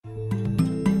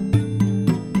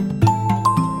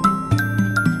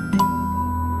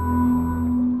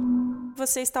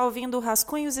você está ouvindo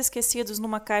Rascunhos Esquecidos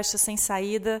numa Caixa Sem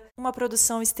Saída, uma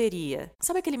produção Histeria.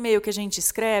 Sabe aquele e-mail que a gente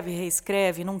escreve,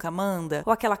 reescreve e nunca manda?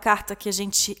 Ou aquela carta que a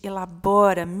gente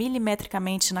elabora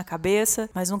milimetricamente na cabeça,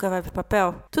 mas nunca vai pro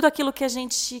papel? Tudo aquilo que a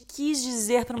gente quis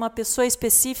dizer para uma pessoa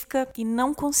específica e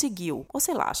não conseguiu. Ou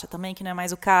sei lá, acha também que não é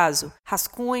mais o caso.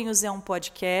 Rascunhos é um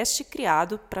podcast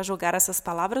criado para jogar essas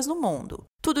palavras no mundo.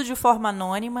 Tudo de forma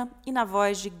anônima e na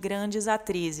voz de grandes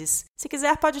atrizes. Se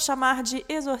quiser, pode chamar de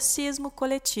exorcismo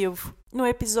coletivo. No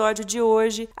episódio de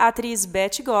hoje, a atriz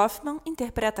Betty Goffman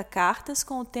interpreta cartas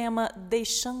com o tema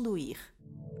Deixando Ir.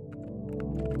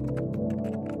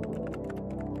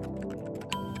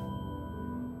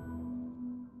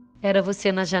 Era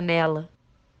você na janela.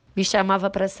 Me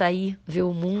chamava para sair, ver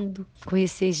o mundo,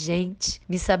 conhecer gente,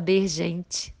 me saber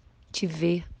gente, te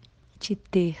ver, te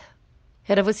ter.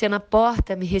 Era você na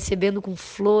porta, me recebendo com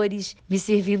flores, me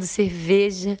servindo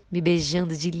cerveja, me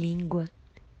beijando de língua.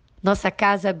 Nossa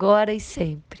casa agora e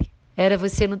sempre. Era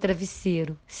você no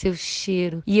travesseiro, seu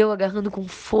cheiro, e eu agarrando com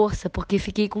força porque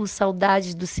fiquei com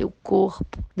saudades do seu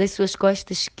corpo, das suas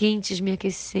costas quentes me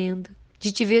aquecendo,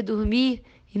 de te ver dormir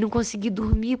e não conseguir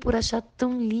dormir por achar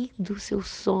tão lindo o seu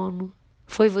sono.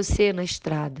 Foi você na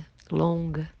estrada,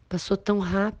 longa, passou tão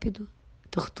rápido.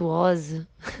 Tortuosa,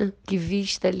 que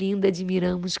vista linda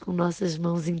admiramos com nossas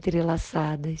mãos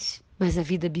entrelaçadas. Mas a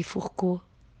vida bifurcou.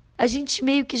 A gente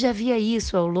meio que já via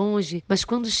isso ao longe, mas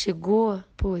quando chegou,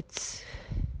 putz,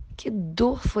 que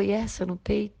dor foi essa no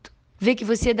peito? Ver que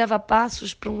você dava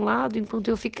passos para um lado enquanto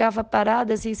eu ficava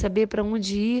parada sem saber para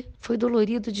onde ir, foi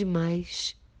dolorido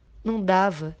demais. Não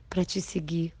dava para te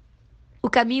seguir. O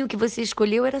caminho que você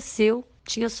escolheu era seu,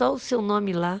 tinha só o seu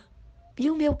nome lá. E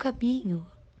o meu caminho?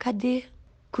 Cadê?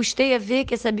 Custei a ver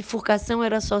que essa bifurcação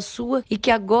era só sua e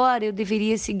que agora eu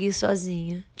deveria seguir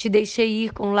sozinha. Te deixei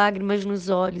ir com lágrimas nos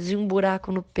olhos e um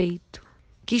buraco no peito.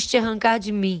 Quis te arrancar de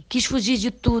mim, quis fugir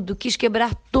de tudo, quis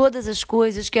quebrar todas as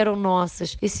coisas que eram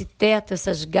nossas. Esse teto,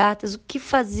 essas gatas, o que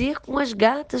fazer com as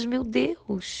gatas, meu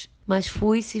Deus? Mas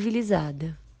fui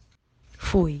civilizada.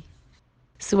 Fui.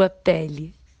 Sua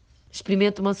pele.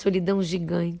 Experimento uma solidão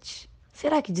gigante.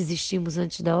 Será que desistimos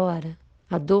antes da hora?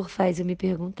 A dor faz eu me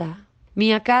perguntar.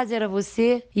 Minha casa era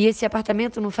você e esse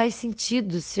apartamento não faz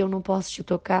sentido se eu não posso te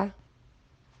tocar.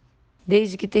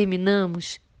 Desde que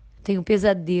terminamos, tenho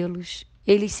pesadelos.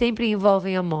 Eles sempre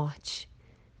envolvem a morte.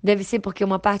 Deve ser porque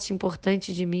uma parte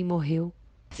importante de mim morreu.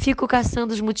 Fico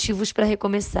caçando os motivos para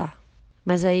recomeçar.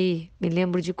 Mas aí me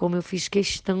lembro de como eu fiz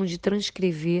questão de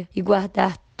transcrever e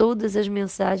guardar todas as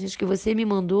mensagens que você me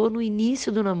mandou no início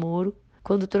do namoro,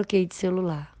 quando troquei de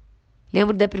celular.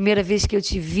 Lembro da primeira vez que eu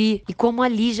te vi e como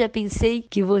ali já pensei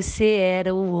que você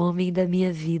era o homem da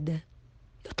minha vida.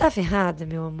 Eu estava errada,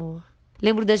 meu amor.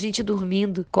 Lembro da gente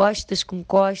dormindo, costas com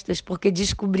costas, porque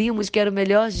descobrimos que era o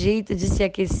melhor jeito de se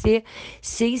aquecer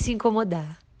sem se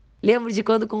incomodar. Lembro de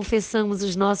quando confessamos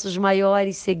os nossos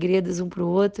maiores segredos um para o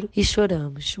outro e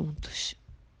choramos juntos.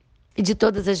 E de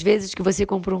todas as vezes que você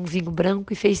comprou um vinho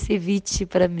branco e fez ceviche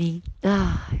para mim.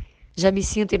 Ai, já me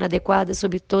sinto inadequada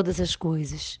sobre todas as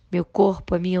coisas. Meu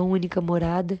corpo é minha única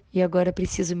morada e agora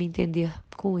preciso me entender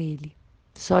com ele.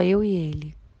 Só eu e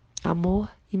ele. Amor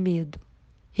e medo.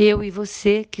 Eu e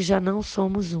você que já não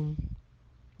somos um.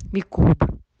 Me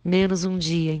cubro. Menos um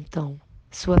dia, então.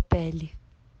 Sua pele.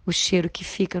 O cheiro que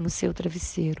fica no seu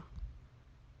travesseiro.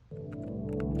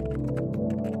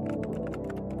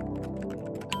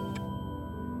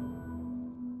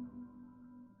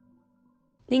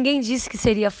 Ninguém disse que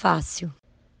seria fácil.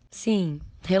 Sim,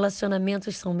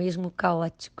 relacionamentos são mesmo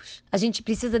caóticos. A gente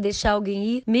precisa deixar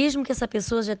alguém ir, mesmo que essa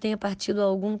pessoa já tenha partido há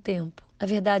algum tempo. A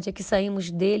verdade é que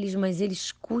saímos deles, mas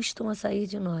eles custam a sair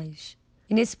de nós.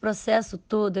 E nesse processo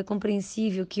todo é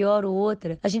compreensível que, hora ou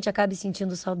outra, a gente acabe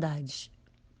sentindo saudades.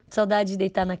 Saudade de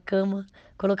deitar na cama,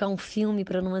 colocar um filme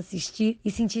para não assistir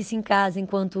e sentir-se em casa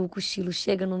enquanto o cochilo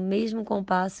chega no mesmo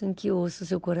compasso em que ouço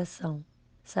seu coração.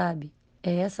 Sabe?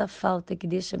 É essa falta que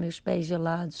deixa meus pés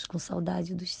gelados com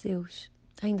saudade dos seus.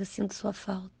 Ainda sinto sua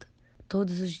falta,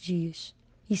 todos os dias.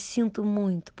 E sinto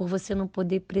muito por você não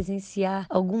poder presenciar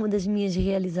alguma das minhas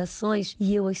realizações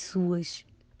e eu as suas.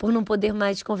 Por não poder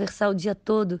mais conversar o dia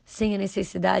todo sem a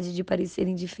necessidade de parecer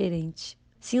indiferente.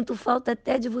 Sinto falta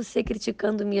até de você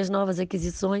criticando minhas novas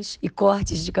aquisições e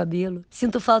cortes de cabelo.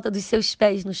 Sinto falta dos seus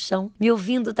pés no chão, me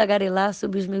ouvindo tagarelar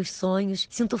sobre os meus sonhos.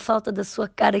 Sinto falta da sua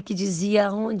cara que dizia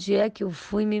aonde é que eu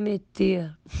fui me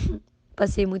meter.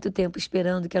 Passei muito tempo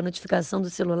esperando que a notificação do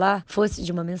celular fosse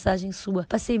de uma mensagem sua.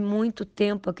 Passei muito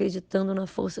tempo acreditando na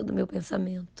força do meu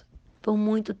pensamento. Por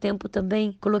muito tempo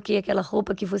também coloquei aquela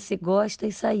roupa que você gosta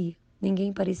e saí.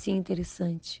 Ninguém parecia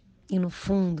interessante. E no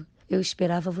fundo, eu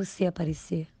esperava você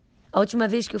aparecer. A última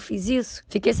vez que eu fiz isso,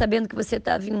 fiquei sabendo que você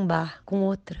estava em um bar com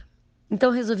outra.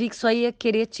 Então resolvi que só ia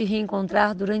querer te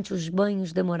reencontrar durante os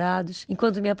banhos demorados,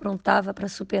 enquanto me aprontava para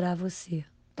superar você.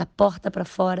 Da porta para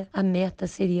fora, a meta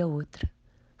seria outra.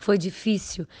 Foi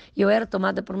difícil e eu era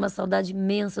tomada por uma saudade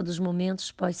imensa dos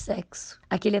momentos pós-sexo.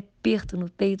 Aquele aperto no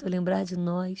peito a lembrar de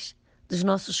nós, dos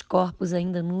nossos corpos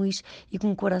ainda nus e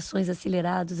com corações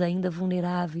acelerados ainda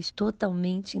vulneráveis,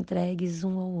 totalmente entregues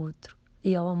um ao outro.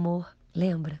 E ao amor,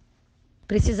 lembra?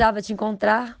 Precisava te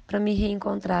encontrar para me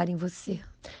reencontrar em você.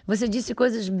 Você disse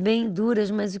coisas bem duras,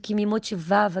 mas o que me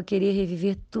motivava a querer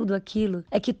reviver tudo aquilo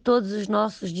é que todos os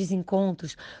nossos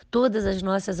desencontros, todas as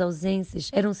nossas ausências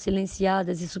eram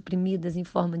silenciadas e suprimidas em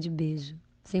forma de beijo,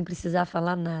 sem precisar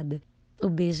falar nada. O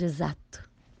beijo exato.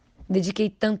 Dediquei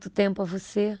tanto tempo a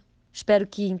você. Espero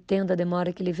que entenda a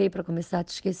demora que levei para começar a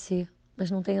te esquecer.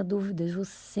 Mas não tenha dúvidas, vou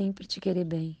sempre te querer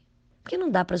bem. Porque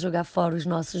não dá para jogar fora os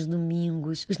nossos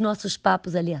domingos, os nossos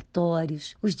papos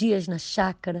aleatórios, os dias na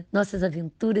chácara, nossas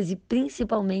aventuras e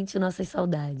principalmente nossas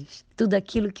saudades. Tudo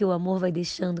aquilo que o amor vai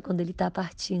deixando quando ele está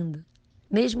partindo.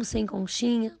 Mesmo sem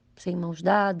conchinha, sem mãos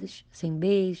dadas, sem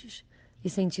beijos e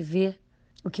sem te ver,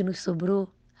 o que nos sobrou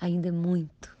ainda é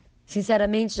muito.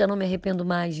 Sinceramente, já não me arrependo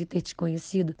mais de ter te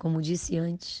conhecido, como disse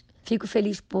antes. Fico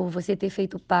feliz por você ter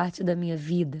feito parte da minha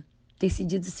vida, ter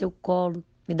cedido seu colo,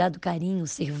 me dado carinho,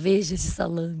 cervejas e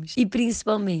salames. E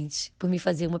principalmente por me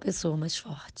fazer uma pessoa mais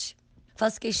forte.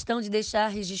 Faço questão de deixar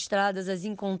registradas as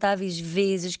incontáveis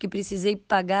vezes que precisei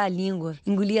pagar a língua,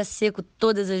 engolir a seco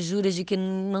todas as juras de que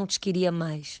não te queria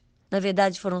mais. Na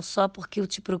verdade, foram só porque eu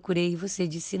te procurei e você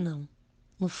disse não.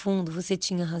 No fundo, você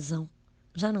tinha razão.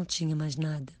 Já não tinha mais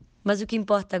nada. Mas o que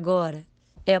importa agora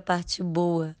é a parte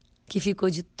boa que ficou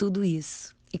de tudo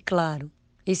isso. E claro,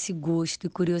 esse gosto e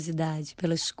curiosidade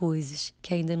pelas coisas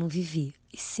que ainda não vivi.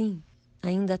 E sim,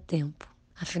 ainda há tempo.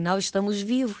 Afinal, estamos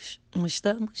vivos, não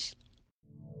estamos?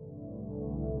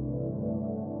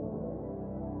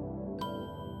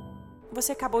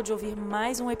 Você acabou de ouvir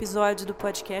mais um episódio do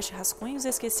podcast Rascunhos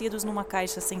Esquecidos numa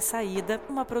Caixa Sem Saída,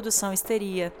 uma produção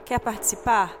Histeria. Quer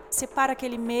participar? Separa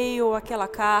aquele e-mail ou aquela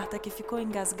carta que ficou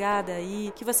engasgada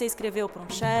aí, que você escreveu para um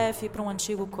chefe, para um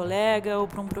antigo colega ou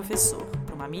para um professor,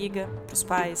 para uma amiga, para os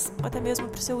pais ou até mesmo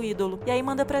para o seu ídolo. E aí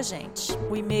manda pra gente.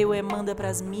 O e-mail é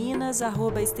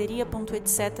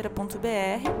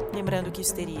mandaprasminas@histeria.etc.br. Lembrando que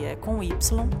histeria é com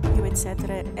Y e o etc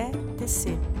é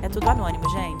TC. É tudo anônimo,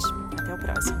 gente. Até o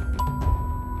próximo.